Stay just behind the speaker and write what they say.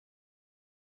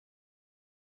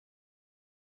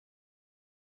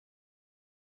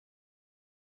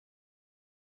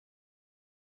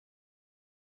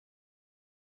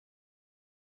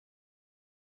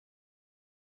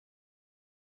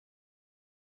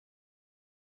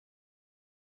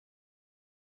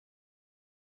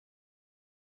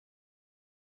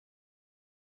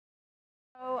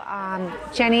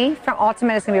Jenny from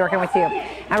Ultimate is going to be working with you,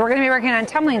 and we're going to be working on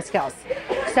tumbling skills.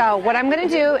 So what I'm going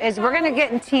to do is we're going to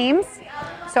get in teams.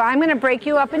 So I'm going to break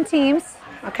you up in teams,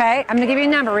 okay? I'm going to give you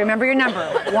a number. Remember your number.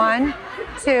 1,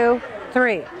 2,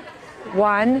 3.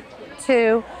 1,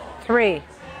 2, 3.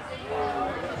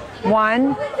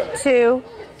 1, 2,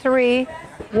 3,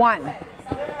 1.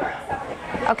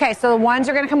 Okay, so the ones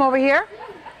are going to come over here.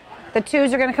 The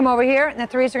twos are going to come over here, and the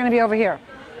threes are going to be over here.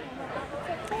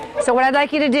 So what I'd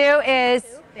like you to do is,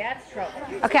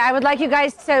 okay, I would like you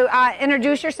guys to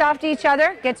introduce yourself to each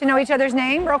other, get to know each other's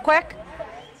name real quick.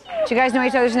 Do you guys know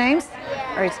each other's names?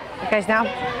 Or you guys know?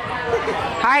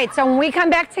 All right, so when we come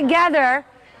back together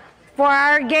for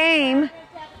our game,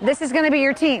 this is going to be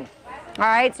your team. All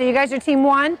right, so you guys are team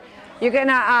 1. You're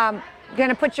gonna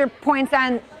put your points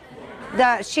on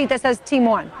the sheet that says team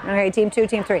 1. Okay, team 2,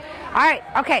 team 3. All right,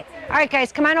 okay. All right,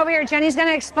 guys, come on over here. Jenny's going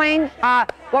to explain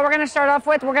what we're going to start off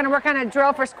with. We're going to work on a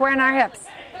drill for squaring our hips.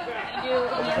 Do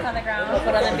hands on the ground,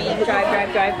 foot on the beam, drive.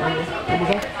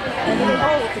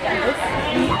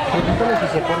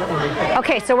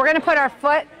 Okay, so we're going to put our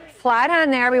foot flat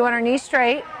on there. We want our knees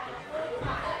straight.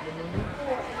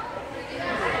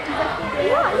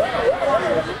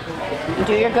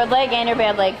 Do your good leg and your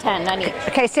bad leg, 10 on each.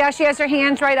 Okay, see how she has her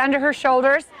hands right under her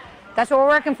shoulders? That's what we're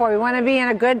working for. We want to be in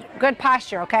a good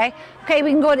posture, okay? Okay,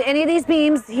 we can go to any of these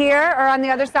beams here or on the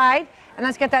other side, and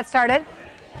let's get that started.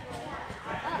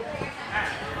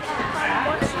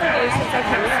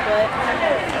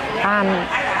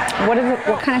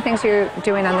 What kind of things are you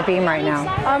doing on the beam right now?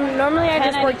 Normally I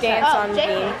just work dance on the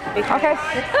beam. Okay,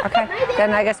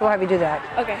 then I guess we'll have you do that.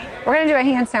 Okay. We're going to do a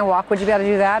handstand walk. Would you be able to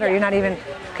do that, or you're not even?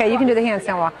 Okay, you can do the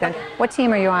handstand walk then. What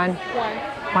team are you on?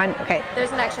 1, okay.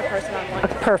 There's an extra person on 1.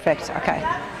 Okay, perfect, okay.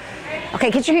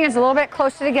 Okay, get your hands a little bit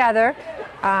closer together.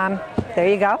 There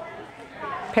you go.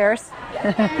 Paris.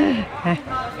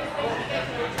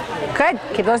 Good,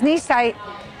 keep those knees tight.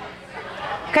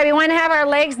 Okay, we want to have our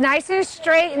legs nice and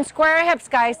straight and square our hips,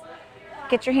 guys.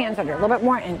 Get your hands under a little bit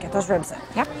more and get those ribs in.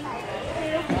 Yep.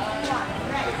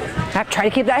 Yep, try to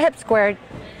keep that hip squared.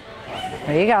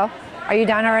 There you go. Are you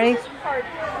done already?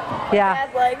 Yeah.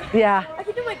 Bad leg. Yeah. I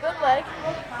can do my good leg.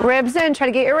 Ribs in. Try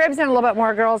to get your ribs in a little bit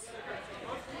more, girls.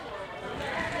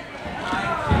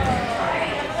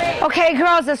 Okay,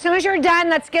 girls, as soon as you're done,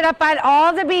 let's get up on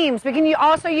all the beams. We can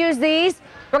also use these.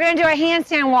 We're going to do a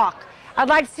handstand walk. I'd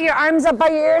like to see your arms up by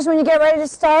your ears when you get ready to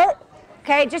start.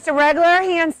 Okay, just a regular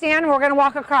handstand. We're going to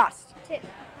walk across. You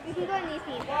can go on these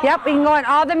beams. Yep, we can go on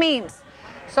all the beams.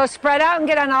 So spread out and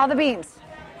get on all the beams.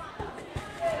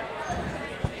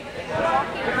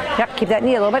 Yep, keep that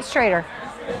knee a little bit straighter.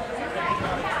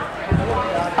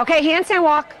 Okay, handstand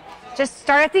walk. Just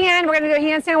start at the end. We're going to do a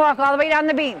handstand walk all the way down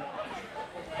the beam.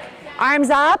 Arms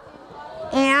up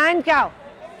and go.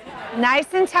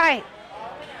 Nice and tight.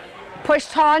 Push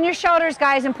tall on your shoulders,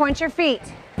 guys, and point your feet.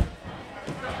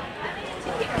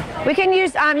 We can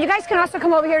use, you guys can also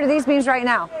come over here to these beams right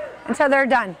now until they're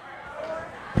done.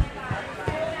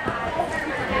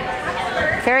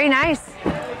 Very nice.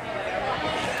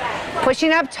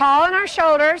 Pushing up tall on our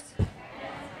shoulders.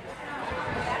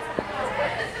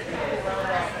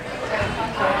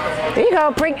 There you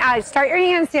go. Bring, start your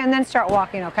handstand, then start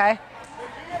walking, okay?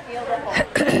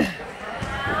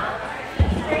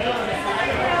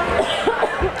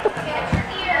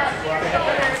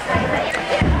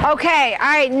 Okay, all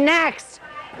right, next.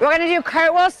 We're going to do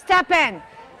cartwheel step in.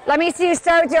 Let me see you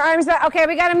start with your arms back. Okay,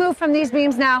 we got to move from these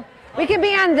beams now. We can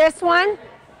be on this one,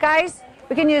 guys.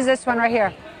 We can use this one right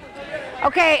here.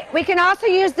 Okay, we can also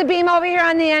use the beam over here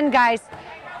on the end, guys.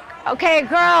 Okay,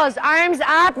 girls, arms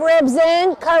up, ribs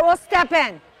in, cartwheel step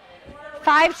in.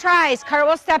 5 tries,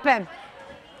 cartwheel step in.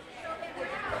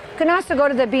 You can also go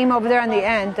to the beam over there on the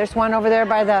end. There's one over there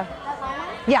by the,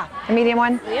 yeah, the medium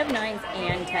one. We have 9s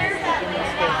and 10s in this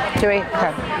group. Do we?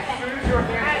 Okay.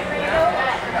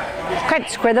 Good,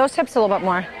 square those hips a little bit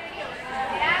more.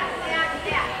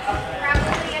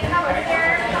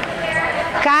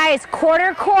 Guys,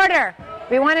 quarter.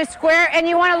 We want to square, and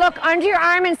you want to look under your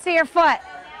arm and see your foot.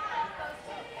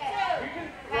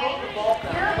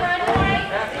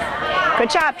 Good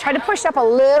job. Try to push up a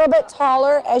little bit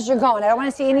taller as you're going. I don't want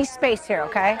to see any space here,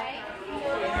 okay?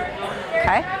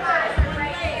 Okay.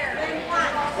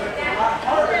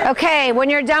 Okay, when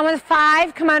you're done with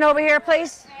 5, come on over here,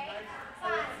 please.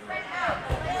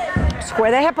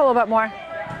 Square the hip a little bit more.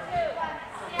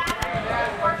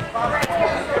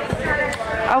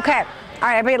 Okay. All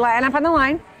right, everybody line up on the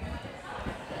line.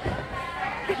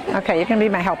 Okay, you can be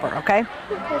my helper, okay?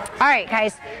 All right,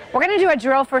 guys, we're going to do a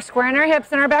drill for squaring our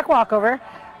hips and our back walkover.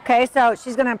 Okay, so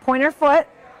she's going to point her foot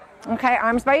Okay,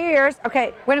 arms by your ears.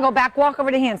 Okay, we're gonna go back, walk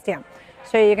over to handstand.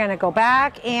 So you're gonna go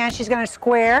back, and she's gonna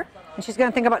square, and she's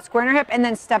gonna think about squaring her hip, and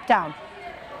then step down.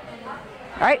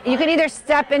 All right, you can either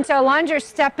step into a lunge or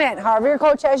step in, however your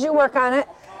coach has you work on it,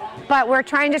 but we're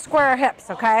trying to square our hips,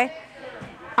 okay?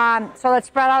 So let's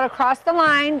spread out across the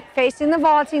line, facing the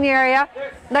vaulting area.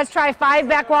 Let's try 5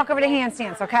 back walk over to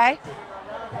handstands, okay?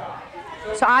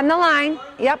 So on the line,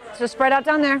 yep, so spread out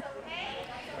down there.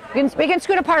 We can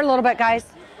scoot apart a little bit, guys.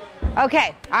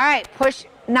 Okay, all right, push,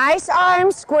 nice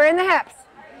arms, square in the hips.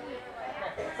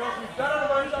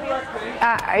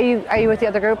 Are you with the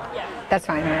other group? Yeah. That's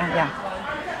fine, yeah.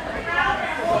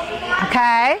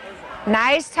 Okay,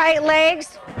 nice tight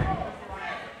legs.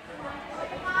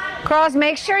 Girls,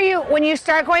 make sure when you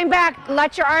start going back,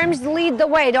 let your arms lead the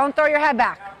way. Don't throw your head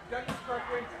back. You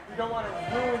don't want to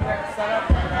ruin that setup.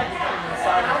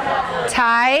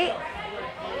 Tight.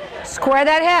 Square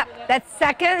that hip. That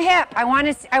second hip. I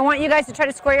want you guys to try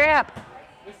to square your hip.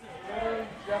 This is really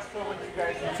just for when you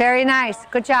guys are Very nice.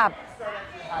 Good job.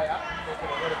 high up, make it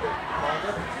a little bit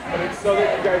longer, but it's so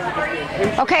that you guys are just being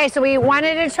patient. Okay, so we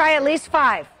wanted to try at least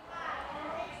 5.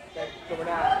 Okay, so we're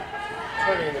not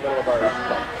turning in the middle of our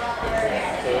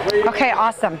so Okay,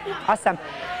 awesome. Awesome.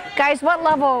 Guys, what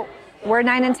level? We're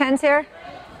 9 and 10s here?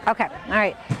 Okay, all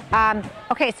right.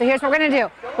 Okay, so here's what we're going to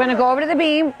do. We're going to go over to the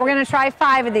beam. We're going to try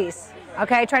 5 of these,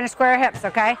 okay? Trying to square our hips,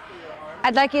 okay?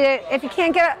 I'd like you to, if you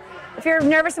can't get, if you're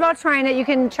nervous about trying it, you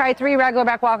can try 3 regular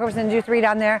back walkovers and do 3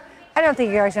 down there. I don't think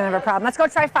you guys are going to have a problem. Let's go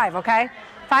try 5, okay?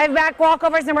 5 back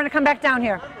walkovers, and we're going to come back down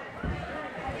here.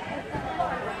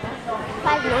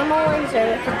 5 normal ones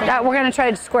or? We're going to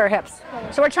try to square hips.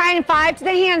 So we're trying 5 to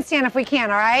the handstand if we can,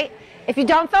 all right? If you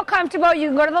don't feel comfortable, you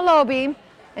can go to the low beam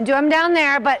and do them down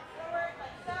there,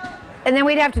 and then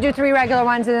we'd have to do 3 regular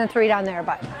ones and then 3 down there,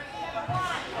 but.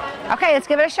 Okay, let's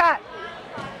give it a shot.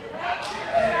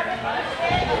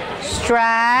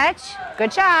 Stretch.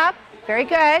 Good job. Very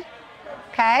good.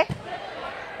 Okay.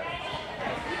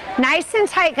 Nice and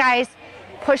tight, guys.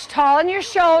 Push tall in your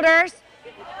shoulders.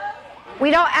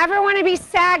 We don't ever want to be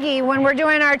saggy when we're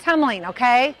doing our tumbling,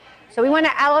 okay? So we want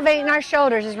to elevate in our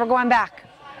shoulders as we're going back.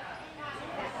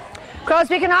 Girls,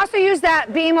 we can also use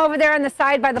that beam over there on the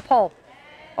side by the pole.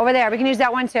 Over there, we can use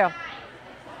that one too.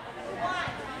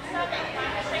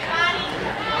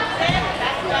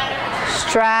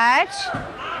 Stretch.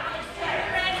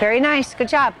 Very nice, good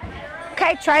job.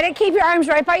 Okay, try to keep your arms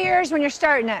right by your ears when you're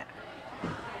starting it.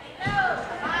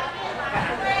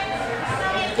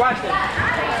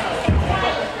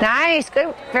 Nice,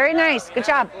 good, very nice, good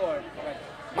job.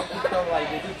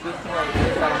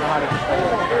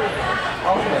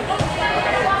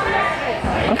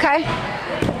 Okay.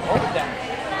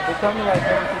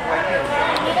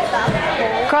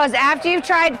 Girls, after you've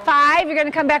tried 5, you're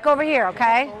gonna come back over here,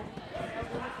 okay?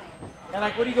 And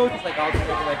like, what do you go with this? Like, all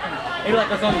like, maybe like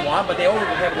there's only one, but they always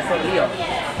have the same deal.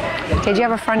 Okay, do you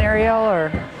have a front aerial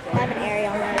or? I have an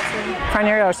aerial medicine. Front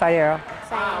aerial or side aerial?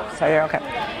 Side. Side aerial, okay.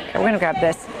 Okay, we're gonna grab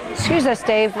this. Excuse us,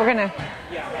 Dave, we're gonna.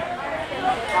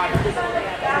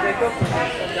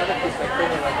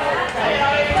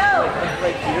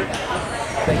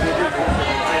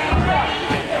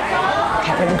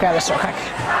 Okay, we're gonna grab this real quick.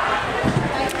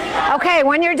 Okay,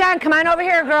 when you're done, come on over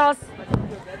here, girls.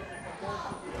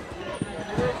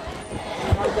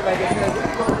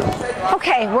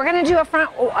 Okay, we're gonna do a front,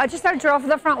 just our drill for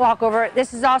the front walkover.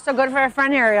 This is also good for our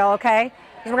front aerial, okay?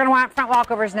 Because we're gonna want front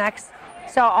walkovers next.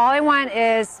 So all I want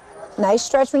is nice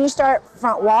stretch when you start,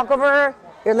 front walkover.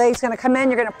 Your leg's gonna come in,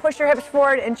 you're gonna push your hips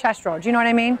forward and chest roll. Do you know what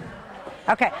I mean?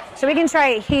 Okay, so we can try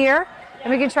it here,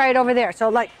 and we can try it over there. So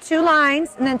like 2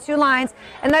 lines, and then 2 lines,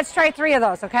 and let's try 3 of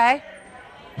those, okay?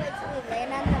 Wait, so we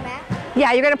land on the mat?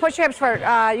 Yeah, you're gonna push your hips forward.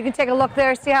 You can take a look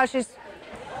there, see how she's...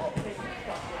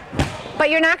 But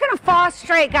you're not gonna fall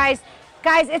straight, guys.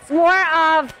 Guys, it's more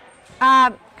of,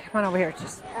 come on over here,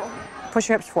 just push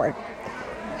your hips forward.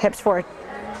 Hips forward.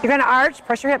 You're gonna arch,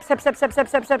 push your hips, hips, hips, hips,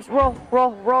 hips, hips, hips, roll,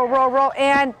 roll, roll, roll, roll,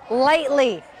 and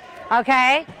lightly,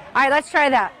 okay? All right, let's try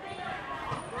that.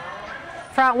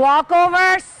 Front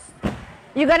walkovers.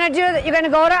 You're gonna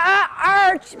go to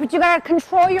arch, but you gotta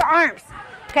control your arms,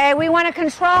 okay? We wanna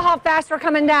control how fast we're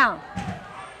coming down.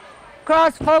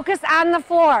 Girls, focus on the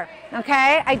floor,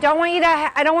 okay? I don't want you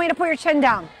to put your chin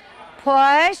down.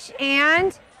 Push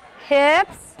and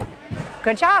hips.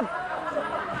 Good job.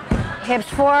 Hips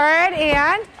forward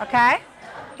and, okay?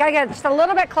 Gotta get just a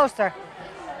little bit closer.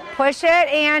 Push it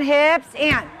and hips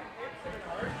and.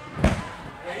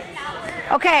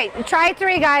 Okay, try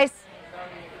 3, guys.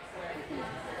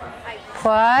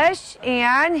 Push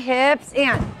and hips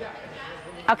and.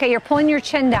 Okay, you're pulling your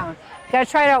chin down. You gotta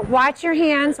try to watch your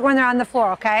hands when they're on the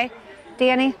floor, okay?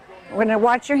 Danny, we're gonna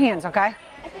watch your hands, okay?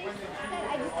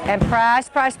 And press,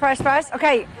 press, press, press.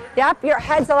 Okay, yep, your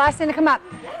head's the last thing to come up.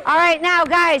 All right, now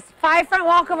guys, 5 front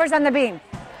walkovers on the beam.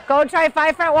 Go try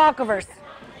 5 front walkovers.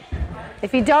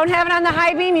 If you don't have it on the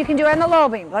high beam, you can do it on the low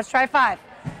beam. Let's try 5.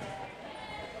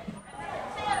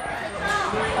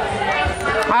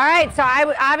 All right, so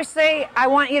obviously I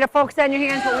want you to focus on your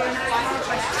hands, but we're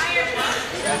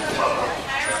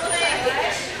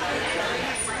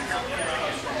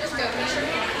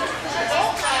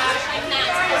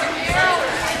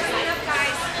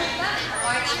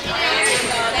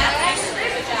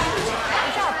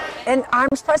and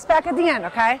arms pressed back at the end,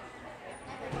 okay?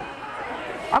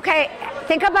 Okay,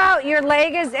 think about your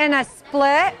leg is in a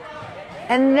split,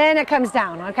 and then it comes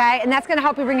down, okay? And that's gonna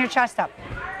help you bring your chest up.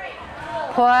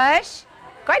 Push.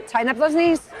 Go ahead, tighten up those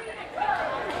knees.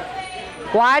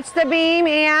 Watch the beam,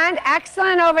 and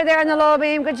excellent over there in the low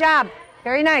beam. Good job.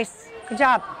 Very nice. Good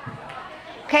job.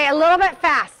 Okay, a little bit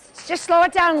fast. Just slow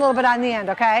it down a little bit on the end,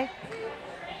 okay?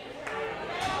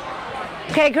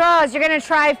 Okay, girls, you're gonna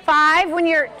try 5. When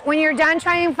you're done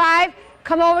trying 5,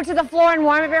 come over to the floor and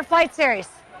warm up your flight series.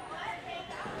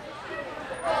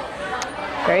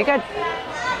 Very good.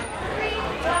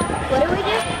 What do we do?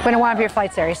 We're gonna warm up your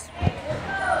flight series.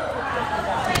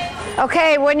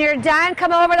 Okay, when you're done,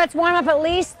 come over. Let's warm up at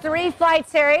least 3 flight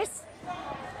series.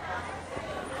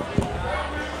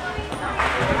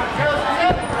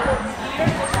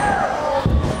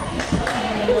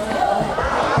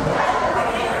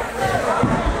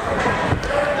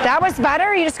 That was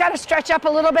better. You just got to stretch up a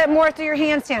little bit more through your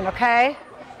handstand, okay?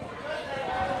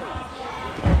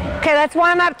 Okay, let's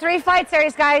warm up 3 flight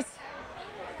series, guys.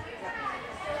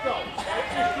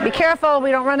 Be careful,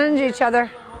 we don't run into each other.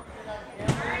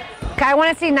 Okay, I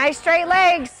want to see nice straight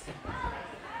legs.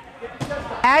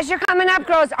 As you're coming up,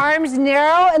 girls, arms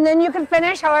narrow, and then you can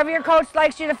finish however your coach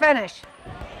likes you to finish.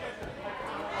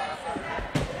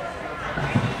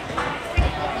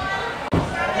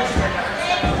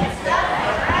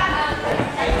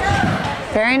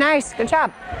 Very nice, good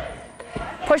job.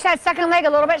 Push that second leg a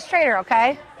little bit straighter,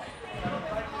 okay?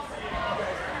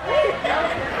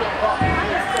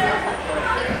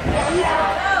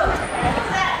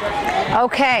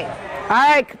 Okay, all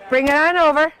right, bring it on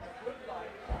over.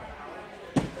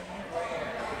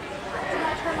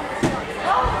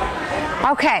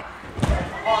 Okay,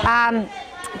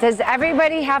 does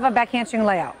everybody have a back hamstring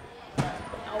layout?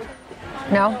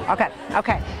 No? Okay,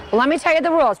 okay. Well, let me tell you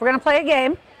the rules. We're gonna play a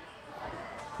game.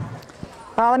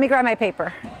 Well, let me grab my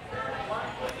paper.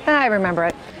 I remember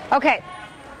it. Okay,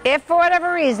 if for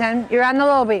whatever reason you're on the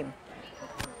low beam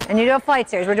and you do a flight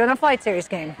series, we're doing a flight series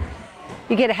game,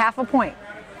 you get a half a point,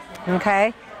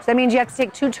 okay? So that means you have to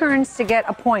take 2 turns to get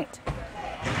a point.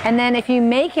 And then if you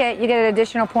make it, you get an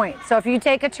additional point. So if you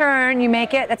take a turn, you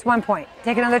make it, that's 1 point.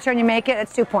 Take another turn, you make it,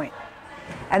 that's 2 points.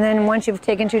 And then once you've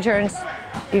taken 2 turns,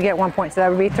 you get 1 point, so that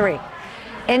would be 3.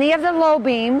 Any of the low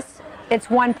beams, it's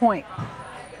 1 point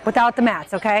without the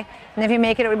mats, okay? And if you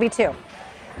make it, it would be 2.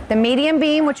 The medium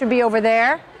beam, which would be over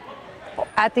there,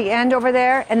 at the end over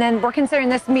there, and then we're considering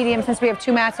this medium since we have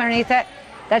 2 mats underneath it,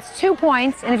 that's 2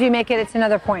 points, and if you make it, it's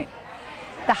another point.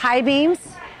 The high beams,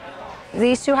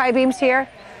 these 2 high beams here,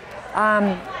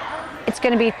 it's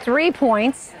going to be 3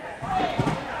 points,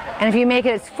 and if you make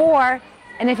it, it's 4,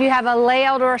 and if you have a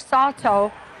layout or a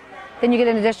salto, then you get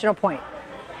an additional point.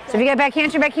 So if you get back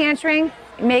hamstring,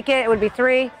 you make it, it would be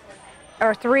 3,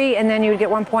 and then you would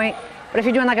get 1 point. But if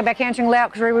you're doing like a back hamstring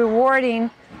layout, because we're rewarding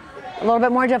a little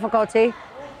bit more difficulty,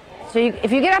 so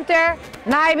if you get up there,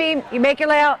 high beam, you make your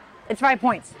layout, it's 5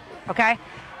 points, okay?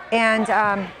 And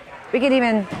we could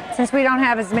even, since we don't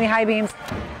have as many high beams,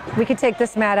 we could take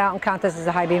this mat out and count this as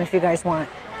a high beam if you guys want.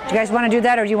 Do you guys want to do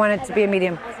that, or do you want it to be a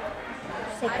medium?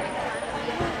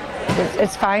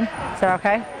 It's fine? Is that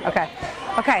okay? Okay.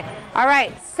 Okay. All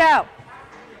right. So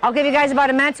I'll give you guys about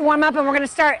a minute to warm up, and we're going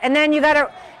to start. And then you got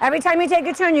to, every time you take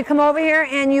a turn, you come over here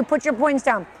and you put your points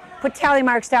down. Put tally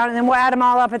marks down, and then we'll add them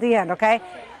all up at the end, okay?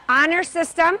 Honor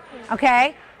system,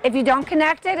 okay? If you don't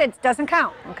connect it, it doesn't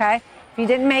count, okay? If you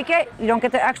didn't make it, you don't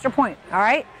get the extra point, all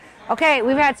right? Okay,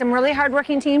 we've had some really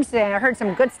hard-working teams today, and I heard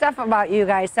some good stuff about you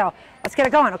guys, so let's get it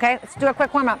going, okay? Let's do a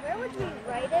quick warm-up. Where would we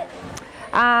write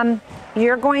it?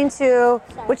 You're going to,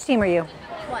 which team are you?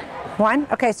 1. 1?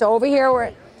 Okay, so over here we're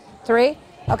at 3.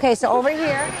 Okay, so over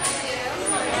here.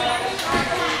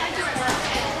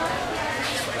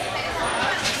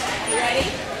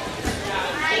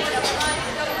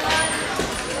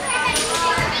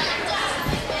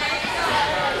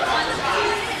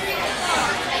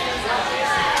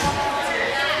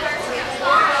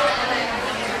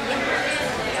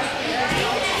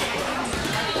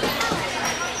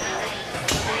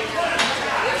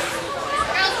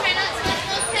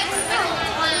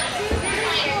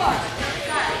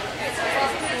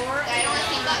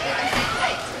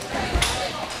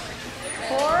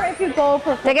 you go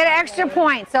for... They get an extra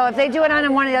point. So if they do it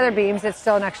on one of the other beams, it's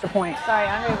still an extra point. Sorry,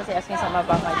 Andre was asking something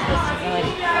about my twisting. You're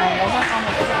like,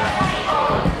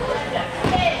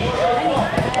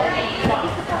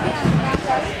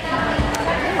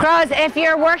 Crows, if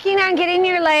you're working on getting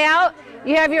your layout,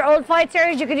 you have your old flight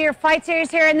series, you can do your flight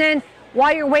series here, and then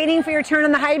while you're waiting for your turn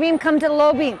on the high beam, come to the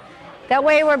low beam. That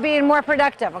way we're being more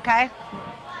productive, okay?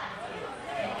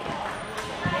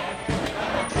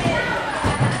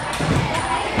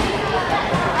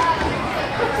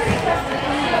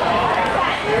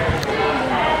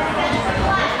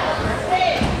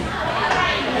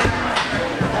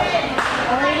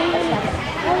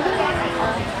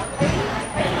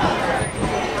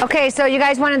 Okay, so you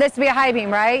guys wanted this to be a high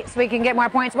beam, right? So we can get more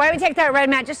points. Why don't we take that red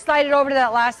mat, just slide it over to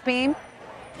that last beam.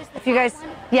 If you guys,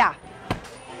 yeah.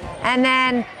 And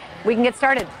then we can get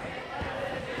started.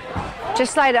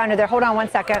 Just slide it under there. Hold on 1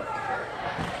 second.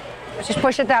 Just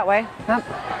push it that way. Yep.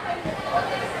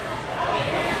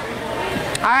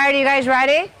 All right, are you guys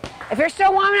ready? If you're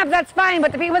still warming up, that's fine,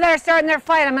 but the people that are starting their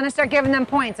flight, I'm gonna start giving them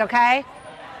points, okay?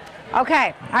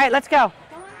 Okay, all right, let's go.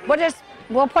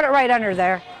 We'll put it right under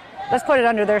there. Let's put it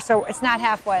under there so it's not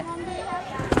half wet.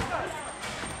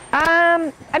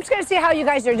 I'm just gonna see how you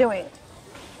guys are doing.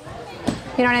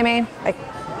 You know what I mean? Like,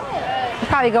 we'll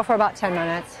probably go for about 10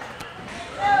 minutes.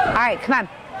 All right, come on.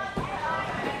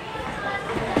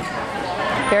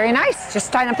 Very nice.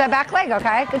 Just tighten up that back leg,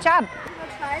 okay? Good job.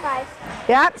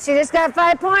 Yep, she just got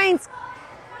 5 points.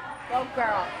 Go,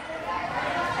 girl.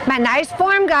 Come on, nice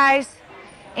form, guys.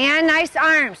 And nice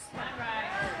arms.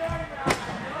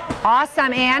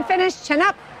 Awesome, and finish. Chin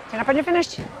up. Chin up on your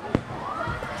finish.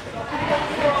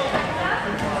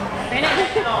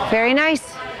 Very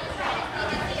nice.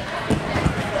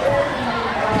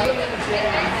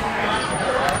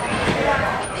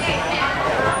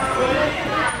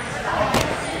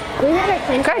 We never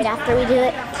clinch right after we do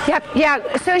it. Yep, yeah.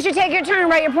 As soon as you take your turn,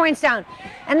 write your points down.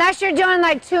 Unless you're doing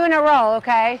like 2 in a row,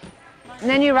 okay? And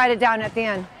then you write it down at the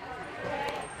end.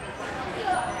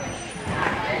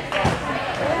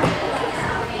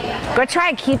 Good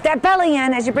try. Keep that belly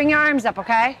in as you bring your arms up,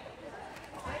 okay?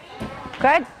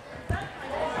 Good.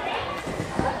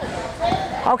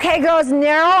 Okay, girls,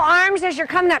 narrow arms as you're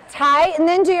coming up tight, and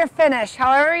then do your finish.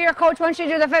 However your coach wants you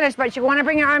to do the finish, but you want to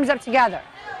bring your arms up together.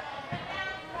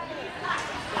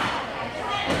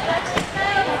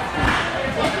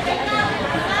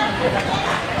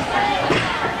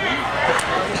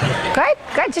 Good,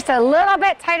 good. Just a little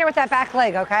bit tighter with that back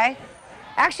leg, okay?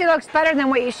 Actually looks better than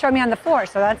what you showed me on the floor,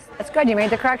 so that's good. You made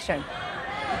the correction.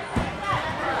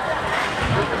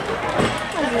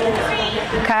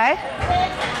 Okay.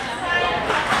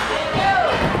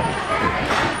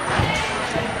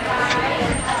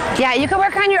 Yeah, you can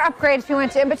work on your upgrade if you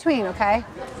want to in between, okay?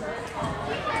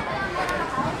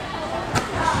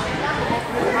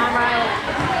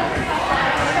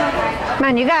 Come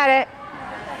on, you got it.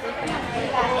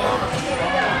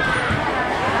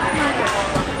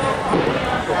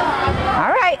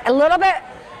 All right, a little bit.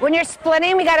 When you're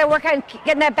splitting, we got to work on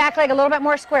getting that back leg a little bit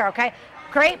more square, okay?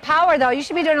 Great power, though. You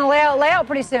should be doing a layout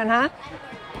pretty soon, huh?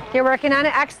 You're working on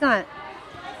it? Excellent.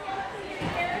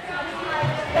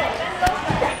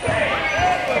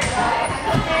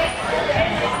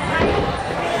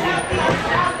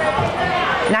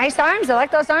 Nice arms. I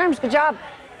like those arms. Good job.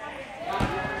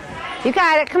 You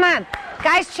got it. Come on.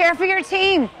 Guys, cheer for your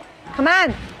team. Come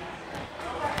on.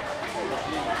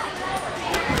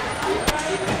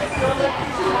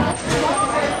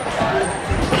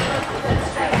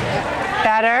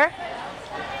 Better.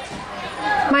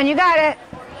 Come on, you got it.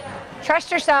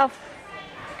 Trust yourself.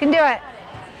 You can do it.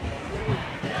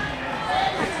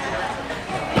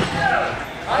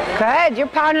 Good. You're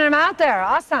pounding them out there.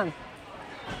 Awesome.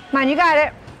 Come on, you got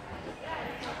it.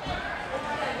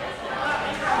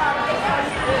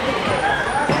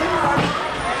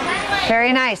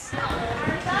 Very nice.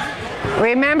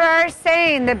 Remember our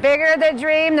saying, the bigger the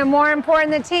dream, the more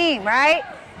important the team, right?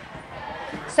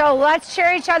 So let's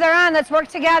cheer each other on. Let's work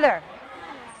together.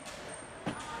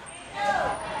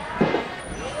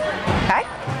 Okay.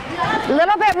 A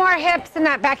little bit more hips in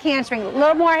that back hamstring. A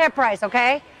little more hip rise,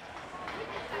 okay?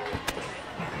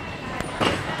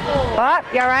 Oh,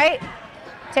 you all right?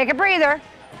 Take a breather.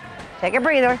 Take a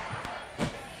breather.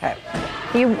 Okay.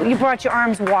 You brought your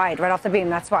arms wide right off the beam,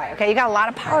 that's why. Okay, you got a lot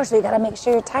of power, so you got to make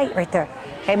sure you're tight right there.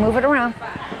 Okay, move it around.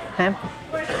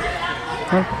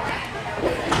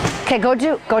 Okay, go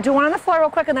do one on the floor real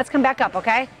quick, and let's come back up,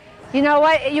 okay? You know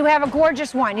what? You have a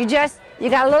gorgeous one. You got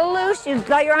a little loose. You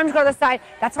let your arms go to the side.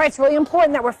 That's why it's really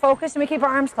important that we're focused and we keep our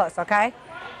arms close, okay?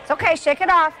 It's okay. Shake it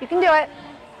off. You can do it.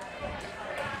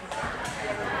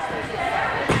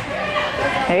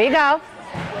 There you go.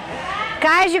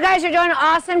 Guys, you guys are doing an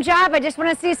awesome job. I just want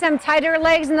to see some tighter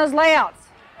legs in those layouts.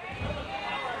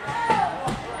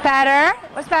 Better.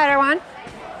 What's better one?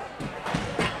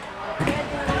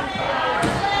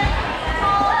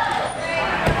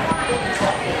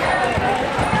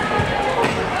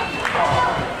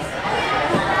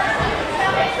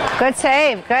 Good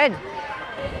save. Good.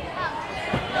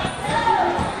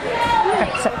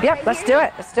 Okay, so, yep, let's do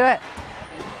it. Let's do it.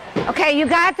 Okay, you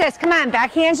got this. Come on,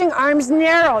 back hinging, arms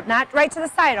narrowed, not right to the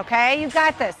side, okay? You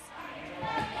got this.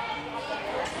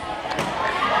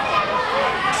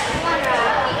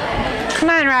 Come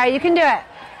on, Rye, you can do it.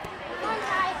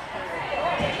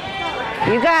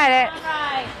 You got it.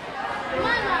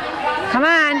 Come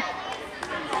on.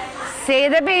 See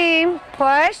the beam,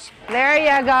 push. There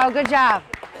you go, good job.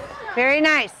 Very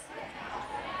nice.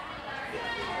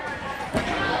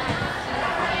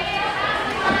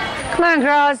 Come on,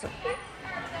 girls.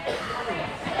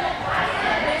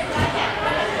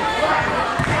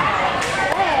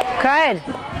 Good.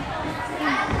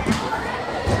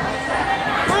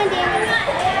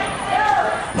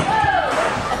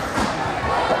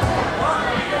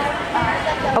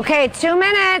 Okay, 2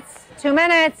 minutes. 2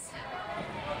 minutes.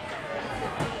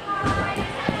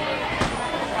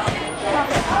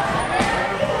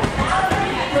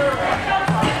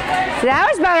 So that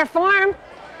was better form.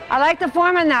 I like the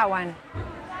form on that one.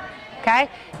 Okay,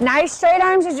 nice straight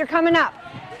arms as you're coming up.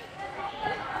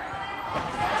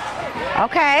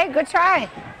 Okay, good try.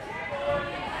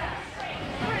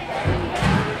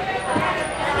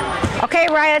 Okay,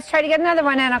 Ryan, let's try to get another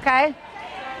one in, okay?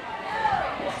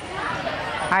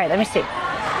 All right, let me see.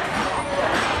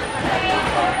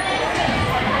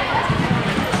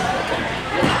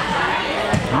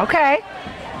 Okay.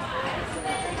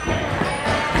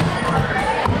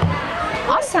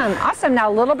 Awesome, awesome. Now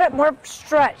a little bit more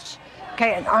stretch.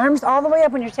 Okay, and arms all the way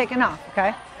up when you're taking off,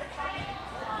 okay?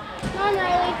 Come on,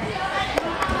 Riley.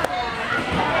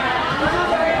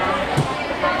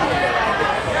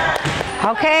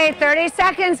 Okay, 30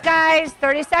 seconds, guys.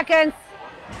 30 seconds.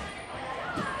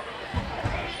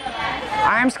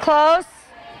 Arms close.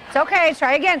 It's okay,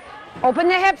 try again. Open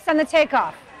the hips on the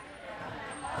takeoff.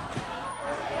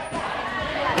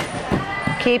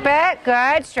 Keep it,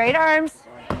 good. Straight arms.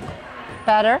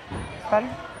 Better, better.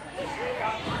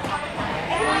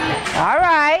 All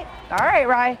right,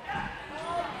 Rye.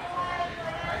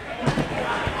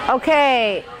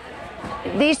 Okay,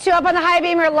 these two up on the high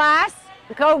beam are last.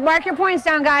 Go mark your points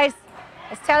down, guys.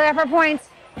 Let's tally up our points.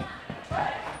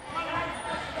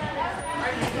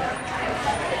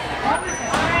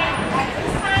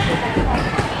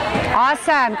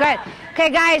 Awesome, good. Okay,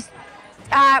 guys,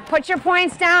 put your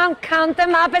points down, count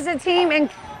them up as a team, and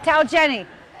tell Jenny.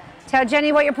 Tell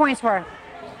Jenny what your points were.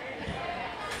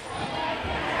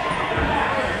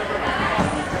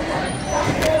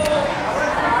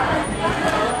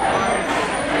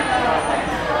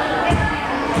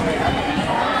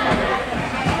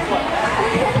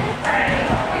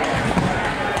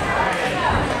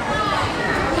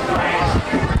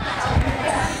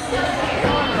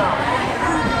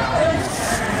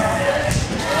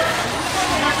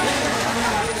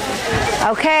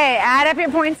 Okay, add up your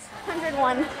points.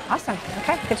 101. Awesome.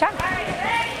 Okay, good job.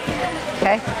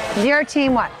 Okay, your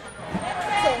team what?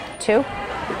 2. 2? 1.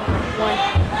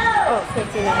 Oh,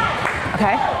 59.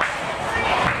 Okay.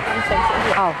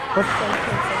 Oh,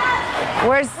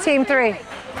 where's team 3?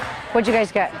 What'd you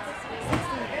guys get?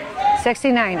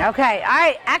 69. Okay, all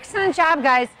right, excellent job,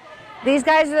 guys. These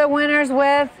guys are the winners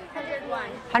with 101.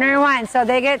 101, so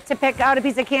they get to pick out a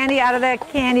piece of candy out of the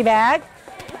candy bag.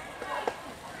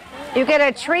 You get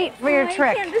a treat for your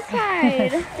trick. I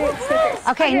can't decide.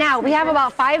 Okay, now we have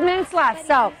about 5 minutes left.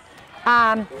 So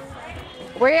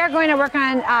we are going to work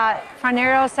on front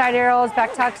arrows, side arrows,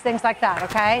 back tucks, things like that,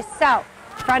 okay? So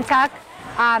front tuck.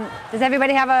 Does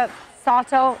everybody have a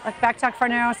salto, like back tuck,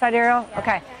 front arrow, side arrow?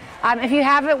 Okay. If you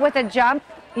have it with a jump,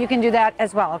 you can do that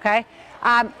as well, okay?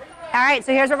 All right,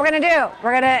 so here's what we're going to do.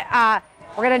 We're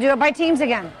going to do it by teams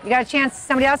again. You got a chance,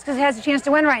 somebody else has a chance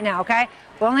to win right now, okay?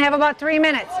 We only have about 3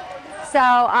 minutes. So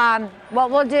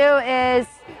what we'll do is,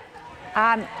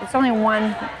 it's only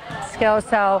one skill,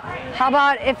 so how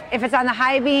about if it's on the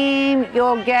high beam,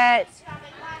 you'll get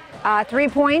 3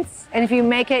 points, and if you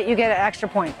make it, you get an extra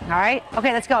point, all right?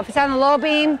 Okay, let's go. If it's on the low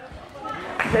beam,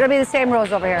 it'll be the same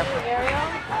rules over here.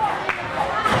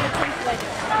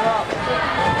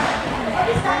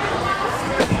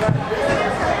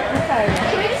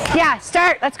 Yeah,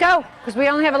 start, let's go, because we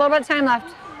only have a little bit of time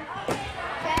left.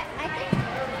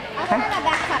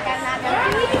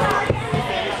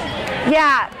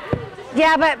 Yeah,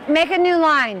 Yeah, but make a new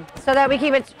line so that we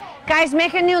keep it. Guys,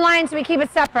 make a new line so we keep it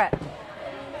separate.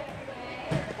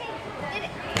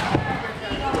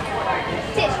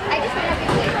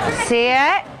 See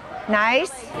it?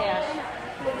 Nice. Yeah.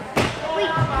 Wait,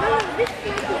 no, this is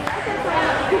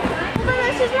hold on,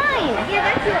 this is mine. Yeah,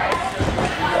 that's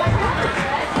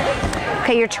yours.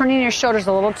 Okay, you're turning your shoulders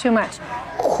a little too much.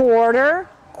 Quarter,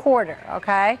 quarter,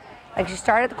 okay? Like you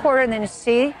start at the quarter and then you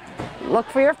see, look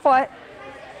for your foot.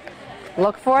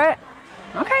 Look for it.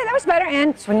 Okay, that was better.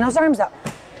 And swing those arms up.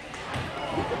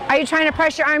 Are you trying to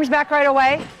press your arms back right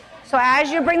away? So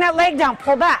as you bring that leg down,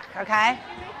 pull back, okay?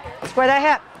 Square that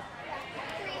hip.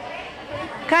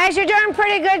 Guys, you're doing a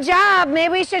pretty good job.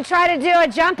 Maybe we should try to do a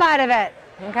jump out of it,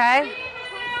 okay?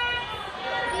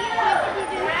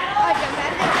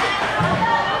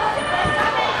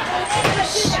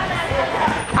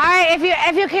 All right,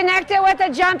 if you connect it with a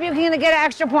jump, you can get an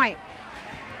extra point.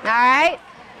 All right?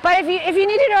 But if you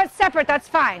need to do it separate, that's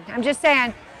fine. I'm just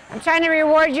saying, I'm trying to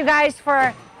reward you guys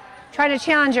for trying to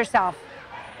challenge yourself.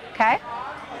 Okay?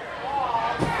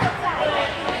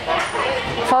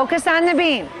 Focus on the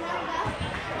beam.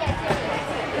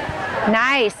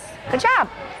 Nice. Good job.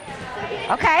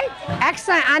 Okay.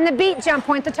 Excellent. On the beat jump,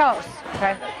 point the toes.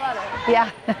 Okay.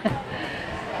 Yeah.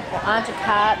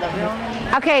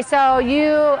 Okay, so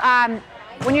you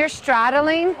when you're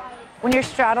straddling, we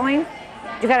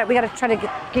gotta try to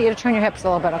get you to turn your hips a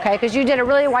little bit, okay? Because you did a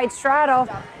really wide straddle,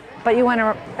 but you went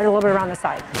a little bit around the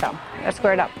side. So let's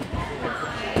square it up.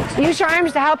 Use your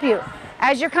arms to help you.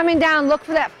 As you're coming down, look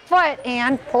for that foot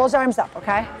and pull those arms up,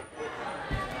 okay?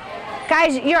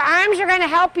 Guys, your arms are gonna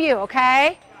help you,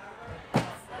 okay?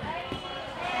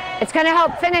 It's gonna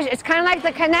help finish. It's kind of like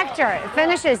the connector. It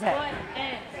finishes it.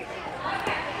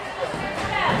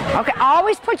 Okay,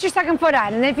 always put your second foot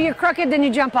on, and if you're crooked, then you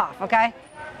jump off, okay?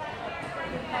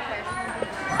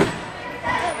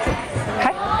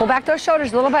 Okay, pull back those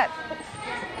shoulders a little bit.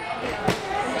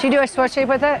 Should you do a switch shape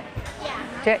with it?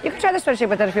 Yeah. You can try the switch shape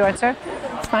with it if you want, sir.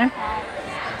 It's fine.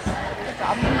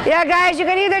 Yeah, guys, you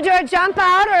can either do a jump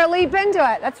out or a leap into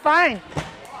it. That's fine.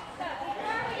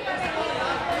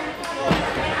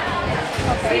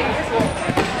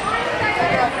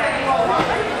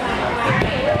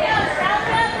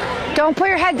 Don't put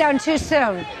your head down too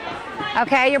soon.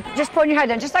 Okay, you're just putting your head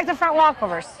down, just like the front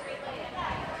walkovers.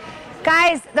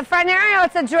 Guys, the front aerial,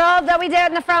 it's a drill that we did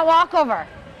in the front walkover.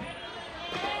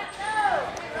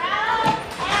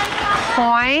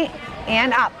 Point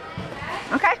and up.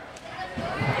 Okay.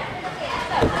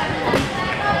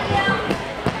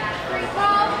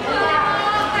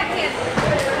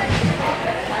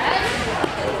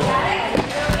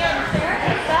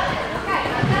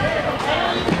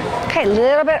 Okay, a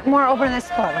little bit more open in this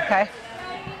foot, okay?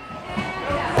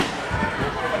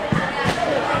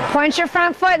 Point your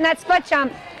front foot in that split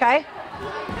jump, okay?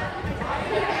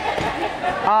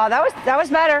 Oh, that was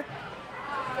better.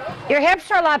 Your hips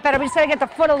are a lot better, but you just gotta get the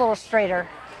foot a little straighter.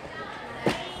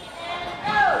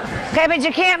 Okay, but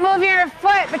you can't move your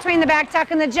foot between the back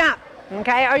tuck and the jump,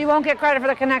 okay? Or you won't get credit for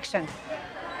the connection.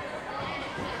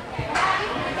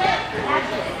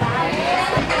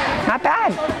 Not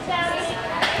bad.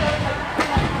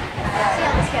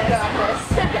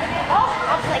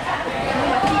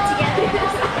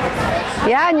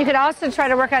 Yeah, and you could also try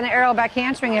to work on the aerial back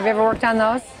hamstring. Have you ever worked on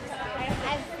those?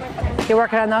 You're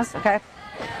working on those? Okay.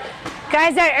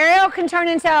 Guys, that aerial can turn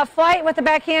into a flight with a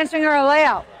back hamstring or a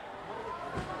layout.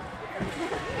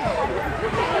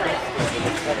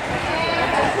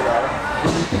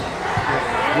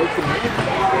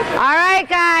 All right,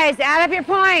 guys, add up your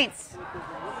points.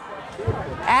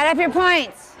 Add up your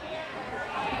points.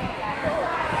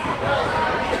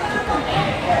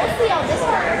 Let's see how this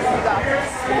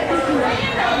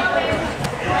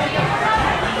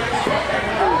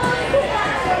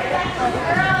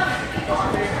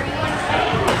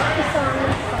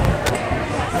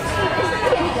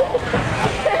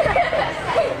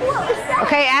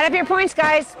Okay, add up your points,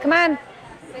 guys. Come on.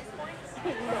 6 points.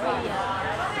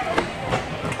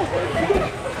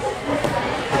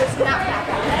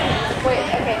 Wait,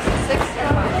 okay, so 6 or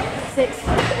 5? 6.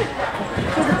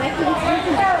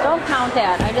 Don't count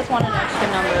that. I just want an extra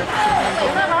number.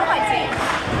 It's not on my team.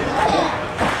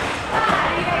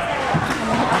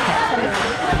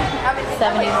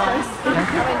 71.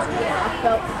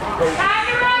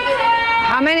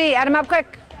 How many? Add them up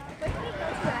quick.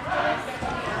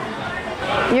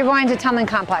 You're going to tumbling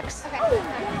complex.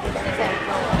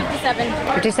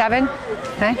 57. 57?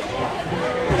 Okay.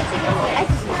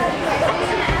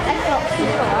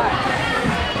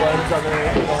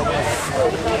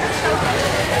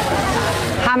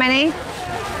 How many?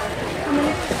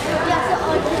 Yeah, so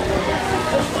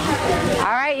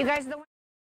All right, you guys are the